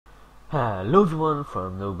Hello everyone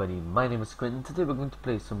from Nobody, my name is Quentin. Today we're going to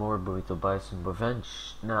play some more Burrito Bison Revenge.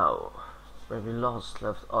 Now, where we last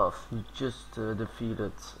left off, we just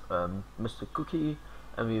defeated Mr. Cookie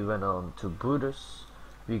and we went on to Brutus.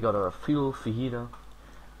 We got our fuel fajita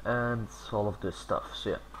and all of this stuff,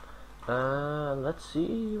 so yeah. Let's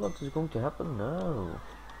see what is going to happen now.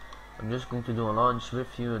 I'm just going to do a launch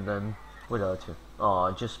with you and then without you. Oh,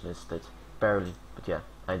 I just missed it. Barely, but yeah,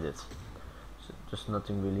 I did. Just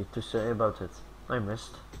nothing really to say about it. I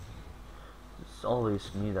missed. It's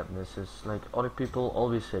always me that misses. Like other people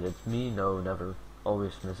always hit it. Me, no, never.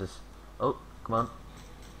 Always misses. Oh, come on.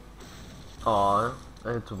 Aw,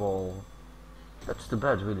 I hit the wall. That's too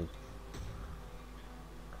bad, really.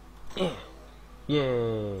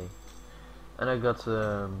 Yay! And I got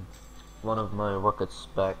one of my rockets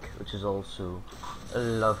back, which is also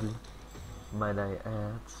lovely. Might I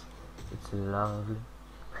add? It's lovely.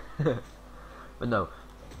 But no,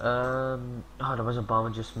 oh, there was a bomb,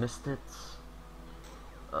 I just missed it.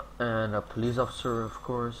 And a police officer, of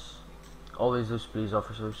course. Always those police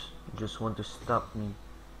officers just want to stop me.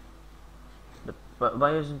 But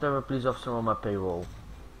why isn't there a police officer on my payroll?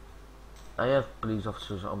 I have police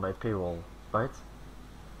officers on my payroll, right?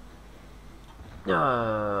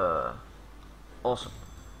 Yeah, awesome.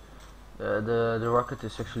 The rocket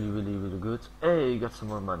is actually really good. Hey, you got some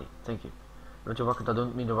more money. Thank you. With the rocket, I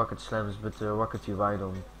don't mean the rocket slams, but the rocket you ride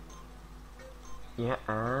on. Yeah,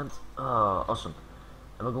 and awesome.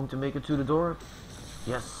 Am I going to make it to the door?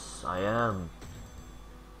 Yes, I am.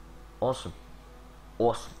 Awesome.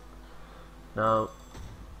 Awesome. Now,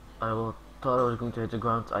 thought I was going to hit the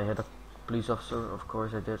ground. I hit a police officer, of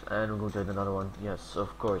course I did, and I'm going to hit another one. Yes,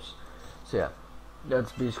 of course. So yeah,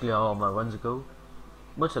 that's basically how all my runs go.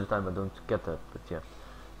 Most of the time I don't get that, but yeah.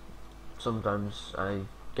 Sometimes I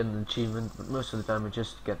get an achievement, but most of the time I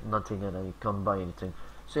just get nothing and I can't buy anything.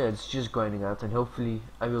 So yeah, it's just grinding out, and hopefully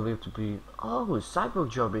I will be able to be... Oh, Cyborg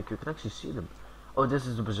Jawbreaker, you can actually see them. Oh, this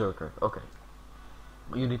is the Berserker, okay.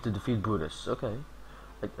 You need to defeat Brutus, okay.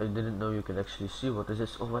 I didn't know you could actually see what is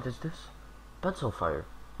this. Oh, what is this? Pencil Fire.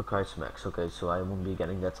 Oh, Christ Max, okay, so I won't be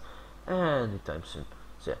getting that anytime soon.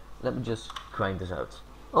 So yeah, let me just grind this out.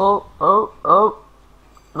 Oh,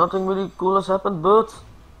 nothing really cool has happened, but...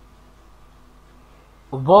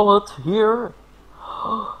 A wallet here.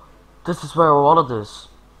 This is where a wallet is.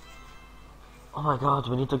 Oh my god,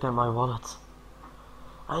 we need to get my wallet.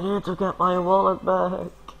 I need to get my wallet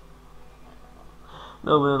back.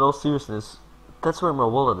 No, but in all seriousness, that's where my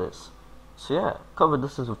wallet is. So yeah, cover a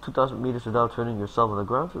distance of 2000 meters without turning yourself on the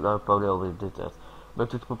ground. I probably already did that. Back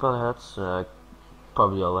to the propeller heads, I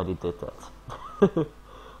probably already did that.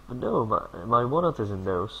 But no, my wallet is in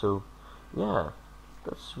there, so yeah,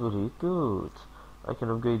 that's really good. I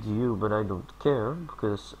can upgrade you, but I don't care,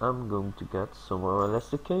 because I'm going to get some more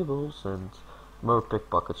elastic cables and more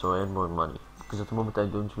pickpockets and more money. Because at the moment I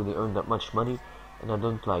don't really earn that much money, and I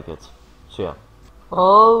don't like it. So yeah.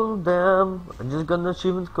 Oh damn, I just got an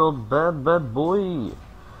achievement called Bad Boy.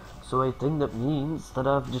 So I think that means that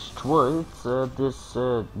I've destroyed this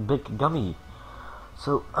big gummy.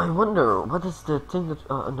 So I wonder, what is the thing that...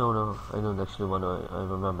 no, I don't actually want to... I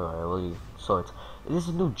remember, I already saw it. It is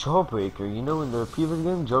a new Jawbreaker. You know, in the previous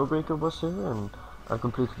game, Jawbreaker was here, and I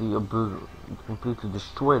completely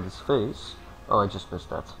destroyed his face. Oh, I just missed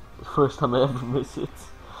that. The first time I ever missed it.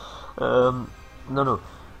 No,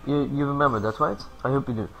 you remember that, right? I hope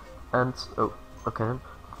you do. And, oh, okay.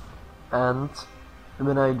 And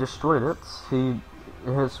when I destroyed it, he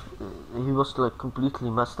was like completely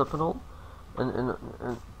messed up and all.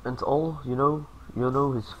 And all, you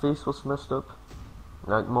know, his face was messed up,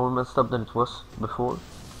 like more messed up than it was before.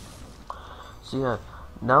 So yeah,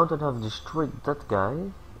 now that I've destroyed that guy,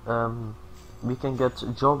 we can get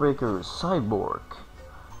Jawbreaker Cyborg.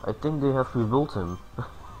 I think they have rebuilt him.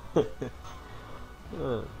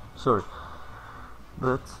 Sorry,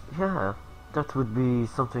 but yeah, that would be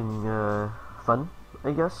something fun,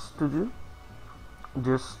 I guess, to do.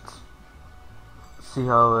 Just see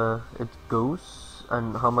how it goes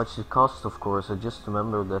and how much it costs, of course. I just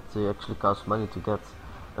remember that they actually cost money to get,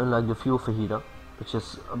 unlike the fuel fajita, which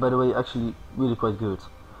is, by the way, actually really quite good.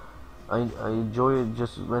 I enjoy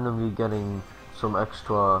just randomly getting some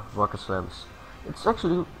extra rocket slams. It's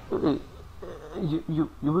actually really, you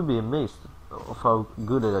will be amazed of how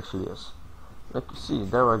good it actually is. Like, you see,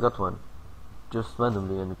 there I got one, just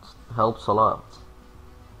randomly, and it helps a lot.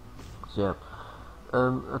 So yeah.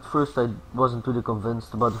 At first I wasn't really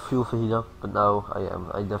convinced about the fuel fajita, but now I am.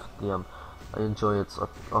 I definitely am. I enjoy it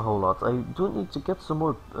a whole lot. I do need to get some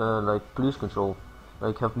more like police control,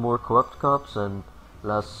 like have more corrupt cops and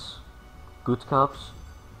less good cops.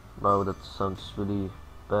 Wow, that sounds really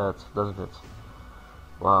bad, doesn't it?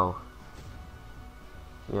 Wow.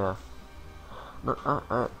 Yeah.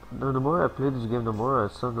 The more I play this game, the more I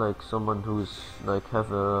sound like someone who's like has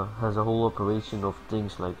a whole operation of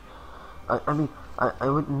things. Like, I mean, I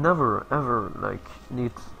would never ever like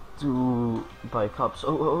need to buy cups.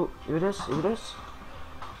 Oh, here it is, here it is.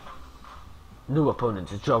 New opponent,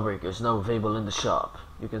 the Jawbreaker, is now available in the shop.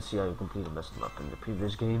 You can see I completely messed him up in the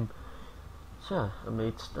previous game. So yeah, I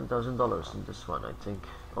made $10,000 in this one, I think.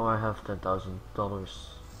 Oh, I have $10,000.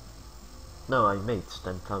 No, I made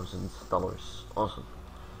 $10,000. Awesome.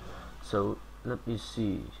 So let me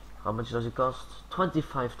see. How much does it cost?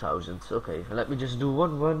 25,000. Okay, let me just do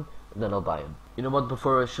one run and then I'll buy him. You know what?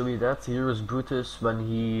 Before I show you that, here is Brutus when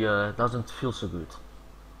he doesn't feel so good.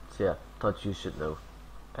 So yeah, thought you should know.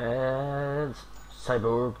 And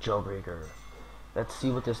Cyborg Jawbreaker. Let's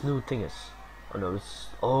see what this new thing is. Oh no, it's...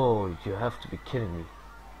 Oh, you have to be kidding me.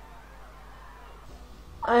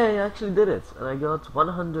 I actually did it, and I got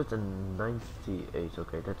 198.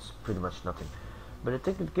 Okay, that's pretty much nothing. But I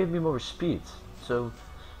think it gave me more speed. So,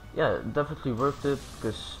 yeah, definitely worth it,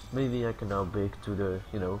 because maybe I can now break to the,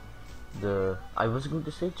 you know, the... I was going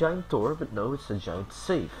to say giant door, but no, it's a giant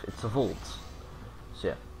safe. It's a vault. So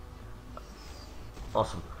yeah.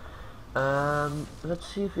 Awesome. Let's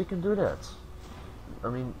see if we can do that. I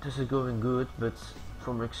mean, this is going good, but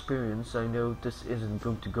from experience I know this isn't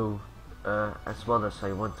going to go as well as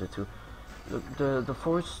I wanted to. Look, the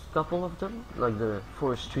first couple of them, like the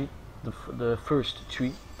first three, the first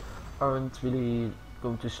three, aren't really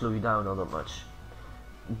going to slow you down all that much.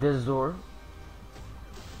 This door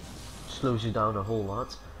slows you down a whole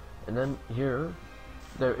lot, and then here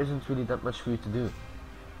there isn't really that much for you to do.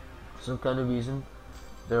 For some kind of reason,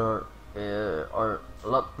 there are a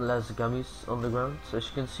lot less gummies on the ground, as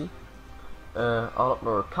you can see. A lot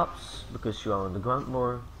more cups, because you are on the ground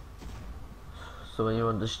more. So when you're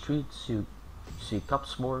on the streets, you see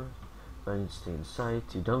cups more. When you stay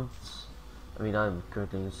inside, you don't. I mean, I'm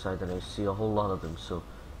currently inside and I see a whole lot of them, so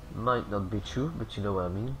might not be true, but you know what I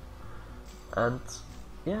mean. And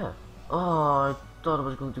yeah. Oh, I thought I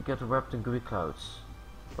was going to get wrapped in gooey clouds.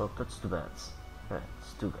 Well, that's too bad. Yeah,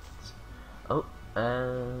 it's too bad. Oh.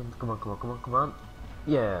 And come on.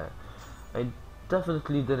 Yeah, I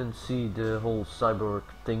definitely didn't see the whole cyborg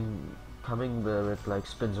thing coming where it like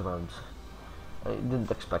spins around. I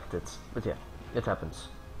didn't expect it, but yeah, it happens.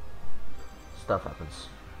 Stuff happens.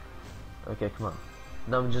 Okay, come on.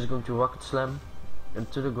 Now I'm just going to rocket slam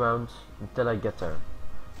into the ground until I get there.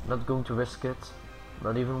 I'm not going to risk it,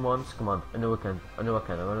 not even once. Come on, I know I can. I know I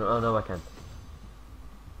can.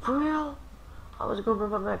 For real? I was going for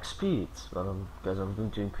my max speed. Well, because I'm going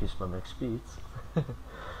to increase my max speed.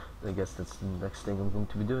 I guess that's the next thing I'm going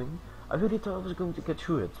to be doing. I really thought I was going to get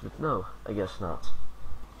through it, but no, I guess not.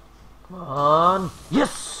 Come on!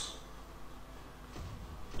 Yes!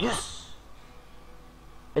 Yes!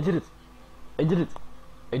 I did it! I did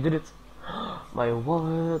it! My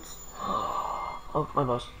wallet! Oh, my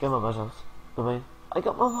mouse. Get my mouse out. Come on. I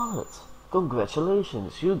got my wallet!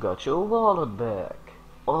 Congratulations, you got your wallet back!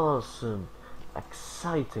 Awesome!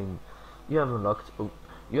 Exciting! You have unlocked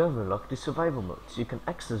the survival mode. You can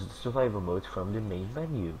access the survival mode from the main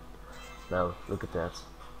menu. Now look at that.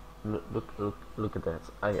 Look at that.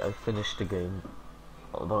 I finished the game.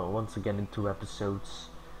 Although once again in 2 episodes.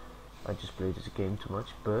 I just played this game too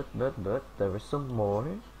much, but there is some more.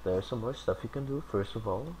 There's some more stuff you can do. First of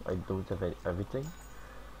all, I don't have everything.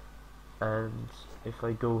 And if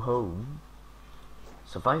I go home,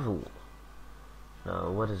 survival.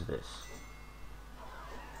 Now what is this?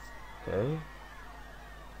 Okay.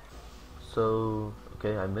 So,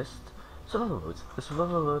 okay, I missed. Survival mode. The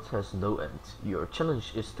survival mode has no end. Your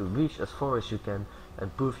challenge is to reach as far as you can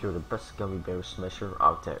and prove you're the best gummy bear smasher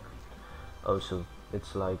out there. Oh, so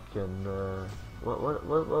it's like an what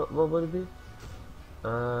would it be?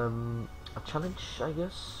 A challenge, I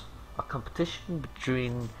guess. A competition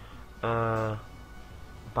between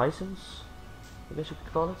bisons, I guess you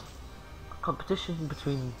could call it. A competition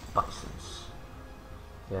between bisons.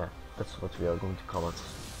 Yeah, that's what we are going to call it.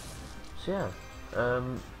 So yeah,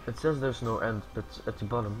 it says there's no end, but at the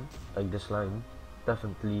bottom, like this line,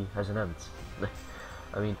 definitely has an end.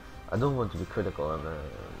 I mean, I don't want to be critical and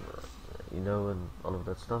you know, and all of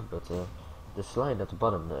that stuff, but this line at the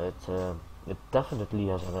bottom, it definitely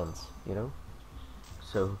has an end, you know.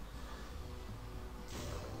 So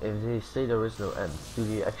if they say there is no end, do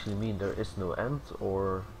they actually mean there is no end,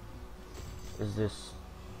 or is this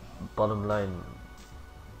bottom line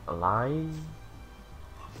a lie?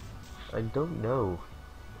 I don't know.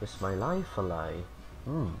 Is my life a lie?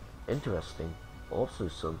 Interesting. Also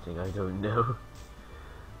something I don't know.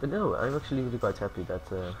 But no, I'm actually really quite happy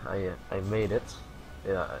that I made it.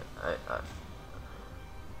 Yeah,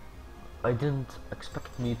 I didn't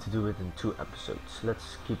expect me to do it in 2 episodes.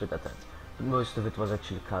 Let's keep it at that. But most of it was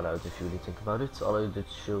actually cut out if you really think about it.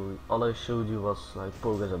 All I showed you was like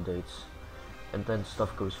progress updates, and then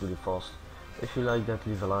stuff goes really fast. If you like that,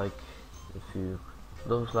 leave a like. If you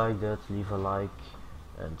don't like that, leave a like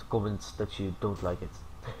and comment that you don't like it.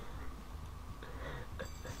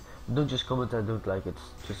 Don't just comment I don't like it,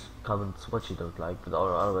 just comment what you don't like, but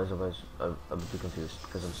otherwise I would be confused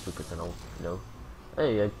because I'm stupid and all, you know.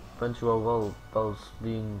 Hey, I went through a wall whilst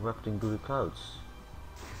being wrapped in gooey clouds.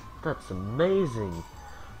 That's amazing!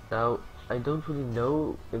 Now, I don't really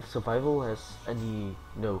know if survival has any,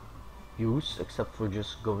 use, except for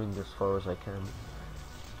just going as far as I can.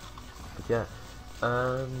 But yeah,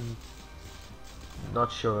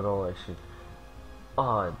 not sure at all actually.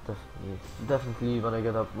 Oh, definitely when I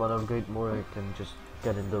get up 1 upgrade more I can just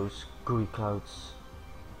get in those gooey clouds.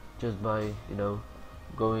 Just by,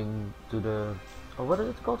 going to the, what is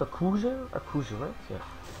it called, a cruiser? A cruiser, right?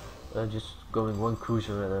 Yeah. Just going 1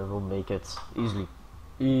 cruiser and I will make it easily.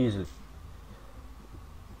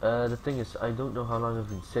 The thing is, I don't know how long I've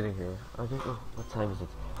been sitting here. I don't know, what time is it?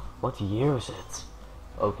 What year is it?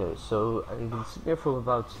 Okay, so I've been sitting here for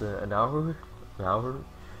about an hour,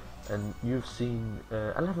 and you've seen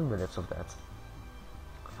 11 minutes of that.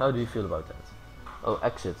 How do you feel about that? Oh,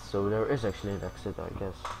 exit, so there is actually an exit, I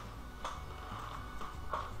guess.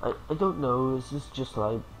 I don't know, is this just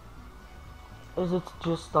like... Is it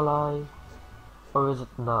just a lie? Or is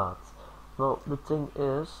it not? Well, the thing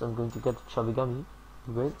is, I'm going to get the chubby gummy.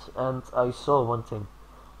 Great, and I saw one thing.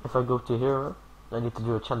 If I go to here, I need to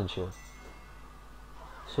do a challenge here.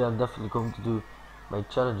 So I'm definitely going to do my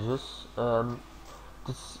challenges.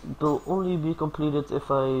 This will only be completed if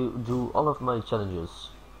I do all of my challenges.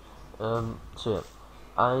 So yeah,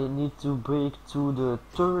 I need to break to the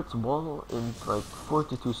 3rd wall in like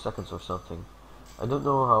 42 seconds or something. I don't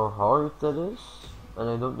know how hard that is, and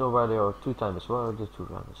I don't know why there are 2 timers. Why are there 2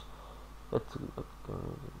 timers?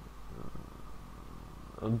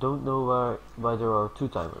 I don't know why there are 2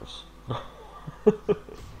 timers.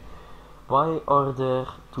 Why are there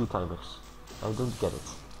 2 timers? I don't get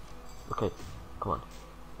it. Okay, come on.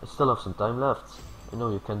 I still have some time left. I know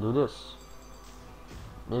you can do this.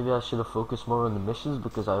 Maybe I should have focused more on the missions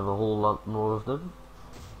because I have a whole lot more of them.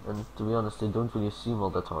 And to be honest, they don't really seem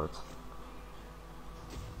all that hard.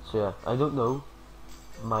 So yeah, I don't know.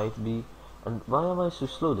 Might be. And why am I so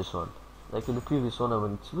slow this one? Like in the previous one I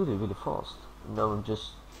went really fast. Now I'm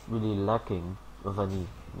just really lacking of any,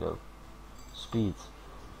 speed.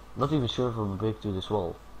 Not even sure if I will break through this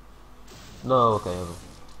wall. No, okay, I will.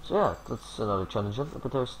 So yeah, that's another challenge,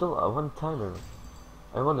 but there's still a 1 timer.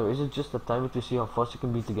 I wonder, is it just a timer to see how fast you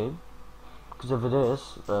can beat the game? Because if it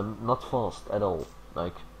is, not fast at all.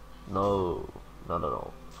 Like, no, not at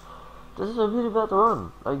all. This is a really bad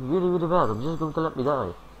run. Like, really bad. I'm just going to let me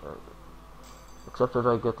die. Except that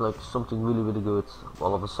I get like something really good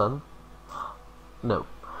all of a sudden. No.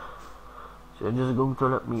 So you're just going to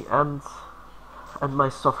let me end my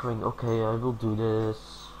suffering. Okay, I will do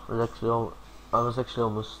this. I was actually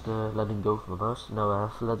almost letting go of my mouse. Now I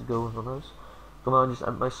have to let go of my mouse. Come on, just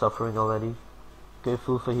end my suffering already. Okay,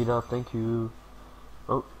 full fajita, thank you.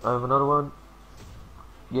 Oh, I have another one.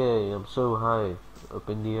 Yay, I'm so high up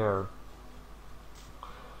in the air.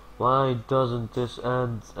 Why doesn't this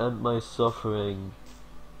end my suffering?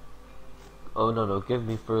 Oh no, give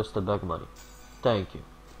me first the bag money. Thank you.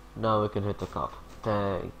 Now I can hit the cop.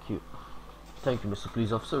 Thank you. Thank you, Mr.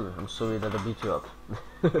 Police Officer. I'm sorry that I beat you up.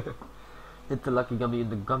 Hit the lucky gummy in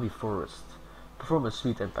the gummy forest. Perform a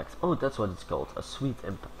sweet impact. Oh, that's what it's called. A sweet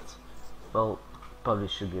impact. Well, probably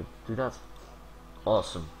should be able to do that.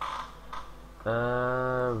 Awesome.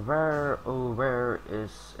 Where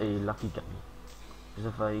is a lucky gummy?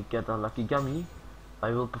 Because if I get a lucky gummy,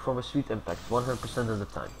 I will perform a sweet impact 100% of the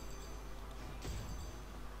time.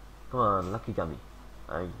 Come on, lucky gummy.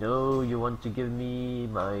 I know you want to give me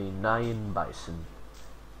my Burrito Bison,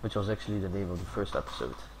 which was actually the name of the first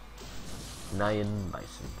episode. Burrito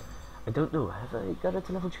Bison. I don't know, have I got it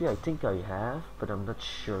to level 3? I think I have, but I'm not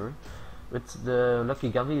sure. With the lucky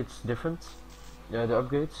gummy it's different. Yeah, the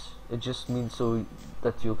upgrades, it just means so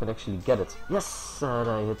that you can actually get it. Yes, and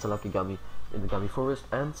I hit the lucky gummy in the gummy forest,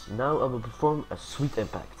 and now I will perform a sweet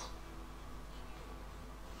impact.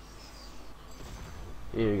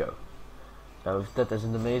 Here you go. Now if that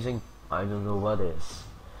isn't amazing, I don't know what is.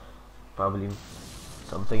 Probably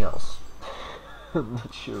something else. I'm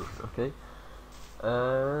not sure, okay?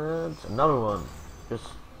 And another one. Just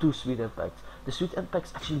 2 sweet impacts. The sweet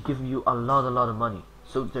impacts actually give you a lot of money.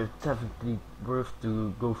 So they're definitely worth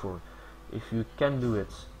to go for. If you can do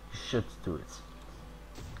it, you should do it.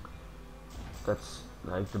 That's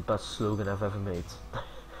like the best slogan I've ever made.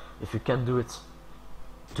 If you can do it,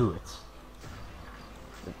 do it.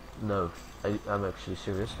 No, I'm actually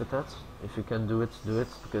serious with that. If you can do it, do it.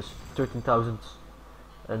 Because 13,000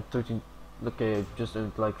 and 13, okay, just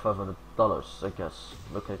earned like $500, I guess.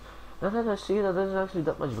 Okay, now that I see that isn't actually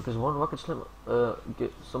that much, because one rocket slam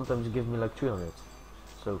sometimes give me like 300.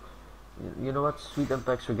 So, you know what? Sweet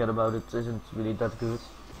impacts, forget about it. Isn't really that good.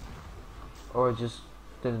 Or I just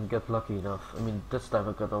didn't get lucky enough. I mean, this time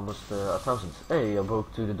I got almost 1,000. Hey, I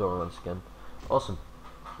broke through the door once again. Awesome.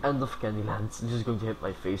 End of Candyland. Just going to hit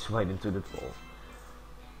my face right into the wall.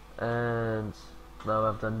 And now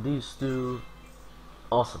I've done these two.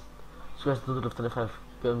 Awesome. Smash the loot of 25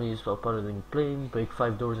 gummies while piloting plane. Break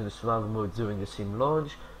 5 doors in the survival mode during the same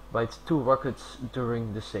launch. Ride 2 rockets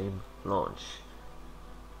during the same launch.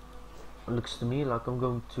 Looks to me like I'm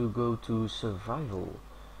going to go to survival.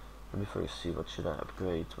 Let me first see, what should I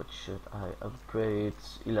upgrade? What should I upgrade?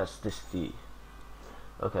 Elasticity.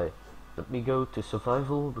 Okay, let me go to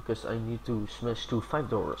survival because I need to smash 2 5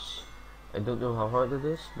 doors. I don't know how hard it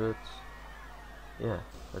is, but yeah,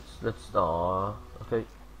 let's okay,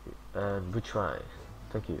 and retry.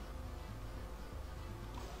 Thank you.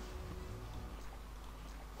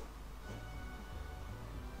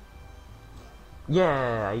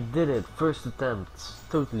 Yeah, I did it. First attempt.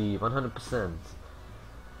 Totally, 100%.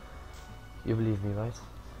 You believe me, right?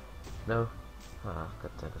 No? Ah,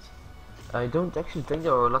 god damn it. I don't actually think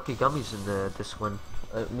there are lucky gummies in this one.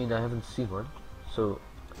 I mean, I haven't seen one. So,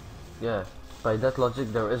 yeah, by that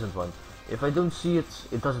logic, there isn't one. If I don't see it,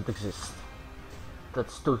 it doesn't exist.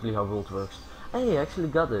 That's totally how world works. Hey, I actually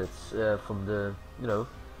got it from the, you know,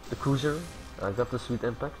 the cruiser. I got the sweet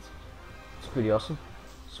impact. It's pretty awesome.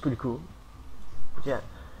 It's pretty cool. But yeah,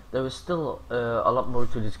 there is still a lot more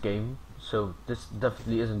to this game. So this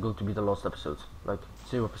definitely isn't going to be the last episode. Like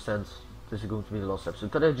 0%. This is going to be the last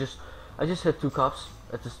episode. But I just hit 2 cops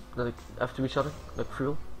at this, like, after each other, like for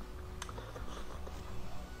real.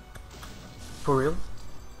 For real.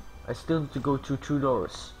 I still need to go through 2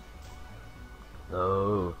 doors.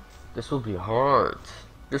 No, this will be hard.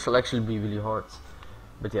 This will actually be really hard.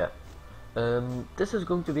 But yeah, this is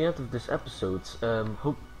going to be the end of this episode.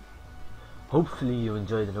 Hopefully you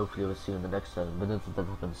enjoyed, and hopefully I will see you in the next time. But until that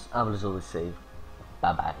happens, I will as always say,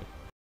 bye bye.